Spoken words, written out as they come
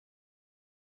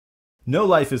No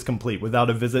life is complete without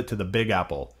a visit to the Big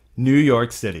Apple, New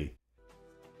York City.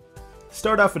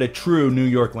 Start off at a true New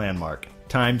York landmark,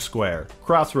 Times Square,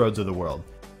 crossroads of the world.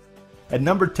 At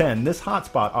number 10, this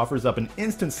hotspot offers up an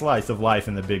instant slice of life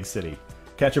in the big city.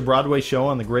 Catch a Broadway show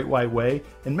on the Great White Way,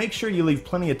 and make sure you leave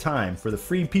plenty of time for the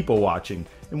free people watching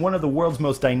in one of the world's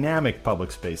most dynamic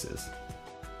public spaces.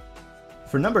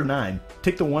 For number 9,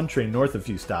 take the 1 train north a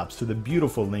few stops to the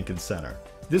beautiful Lincoln Center.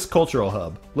 This cultural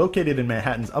hub, located in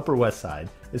Manhattan's Upper West Side,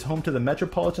 is home to the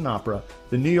Metropolitan Opera,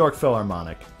 the New York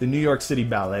Philharmonic, the New York City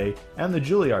Ballet, and the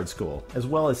Juilliard School, as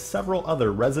well as several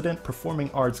other resident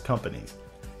performing arts companies.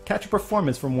 Catch a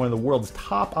performance from one of the world's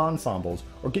top ensembles,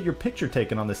 or get your picture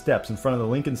taken on the steps in front of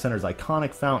the Lincoln Center's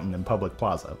iconic fountain in Public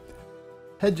Plaza.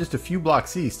 Head just a few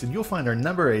blocks east and you'll find our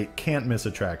number 8 can't-miss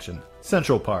attraction,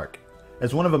 Central Park.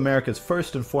 As one of America's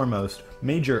first and foremost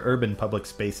major urban public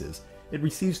spaces, it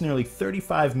receives nearly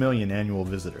 35 million annual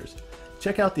visitors.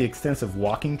 Check out the extensive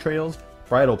walking trails,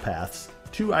 bridle paths,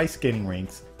 2 ice skating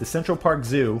rinks, the Central Park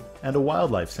Zoo, and a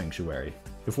wildlife sanctuary.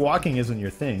 If walking isn't your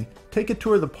thing, take a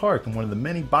tour of the park in one of the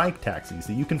many bike taxis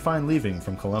that you can find leaving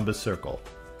from Columbus Circle.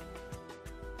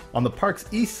 On the park's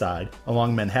east side,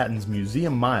 along Manhattan's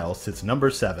Museum Mile, sits number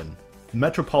 7, the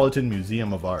Metropolitan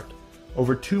Museum of Art.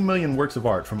 Over 2 million works of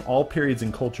art from all periods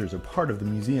and cultures are part of the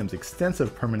museum's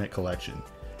extensive permanent collection.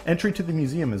 Entry to the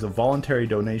museum is a voluntary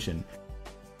donation.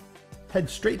 Head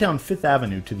straight down 5th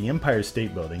Avenue to the Empire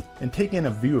State Building and take in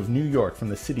a view of New York from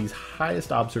the city's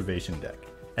highest observation deck.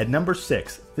 At number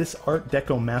 6, this Art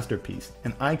Deco masterpiece,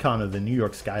 an icon of the New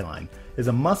York skyline, is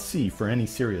a must-see for any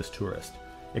serious tourist.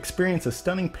 Experience a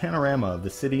stunning panorama of the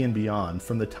city and beyond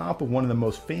from the top of one of the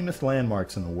most famous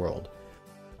landmarks in the world.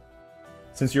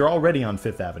 Since you're already on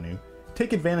 5th Avenue,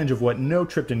 take advantage of what no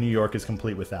trip to New York is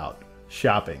complete without: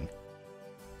 shopping.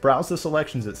 Browse the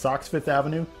selections at Saks Fifth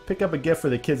Avenue, pick up a gift for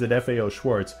the kids at FAO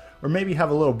Schwartz, or maybe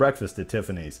have a little breakfast at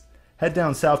Tiffany's. Head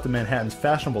down south to Manhattan's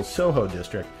fashionable Soho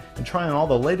district and try on all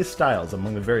the latest styles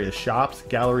among the various shops,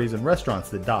 galleries, and restaurants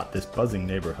that dot this buzzing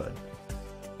neighborhood.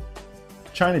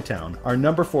 Chinatown, our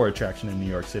number 4 attraction in New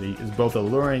York City, is both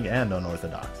alluring and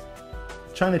unorthodox.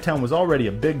 Chinatown was already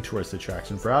a big tourist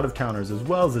attraction for out-of-towners as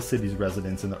well as the city's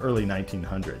residents in the early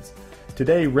 1900s.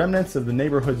 Today, remnants of the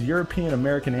neighborhood's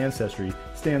European-American ancestry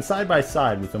stand side by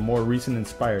side with the more recent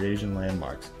inspired Asian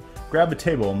landmarks. Grab a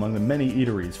table among the many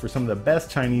eateries for some of the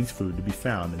best Chinese food to be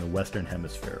found in the Western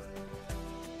Hemisphere.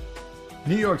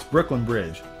 New York's Brooklyn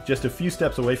Bridge, just a few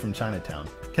steps away from Chinatown,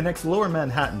 connects Lower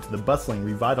Manhattan to the bustling,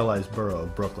 revitalized borough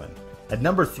of Brooklyn. At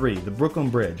number 3, the Brooklyn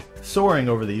Bridge, soaring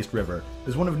over the East River,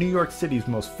 is one of New York City's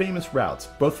most famous routes,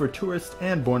 both for tourists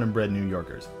and born and bred New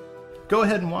Yorkers. Go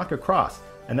ahead and walk across.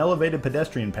 An elevated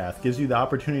pedestrian path gives you the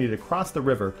opportunity to cross the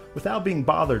river without being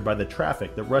bothered by the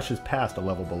traffic that rushes past a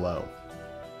level below.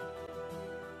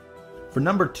 For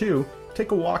number 2,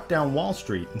 take a walk down Wall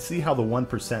Street and see how the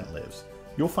 1% lives.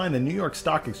 You'll find the New York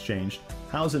Stock Exchange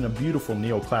housed in a beautiful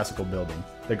neoclassical building,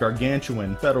 the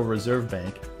gargantuan Federal Reserve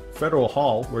Bank, Federal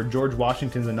Hall, where George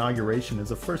Washington's inauguration as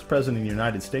the first president of the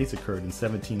United States occurred in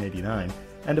 1789,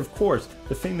 and of course,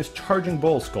 the famous Charging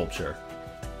Bull sculpture.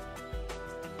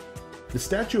 The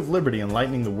Statue of Liberty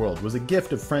enlightening the world was a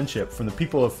gift of friendship from the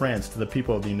people of France to the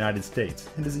people of the United States,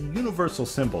 and is a universal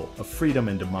symbol of freedom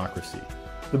and democracy.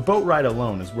 The boat ride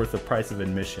alone is worth the price of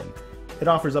admission. It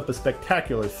offers up a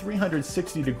spectacular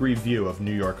 360-degree view of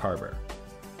New York Harbor.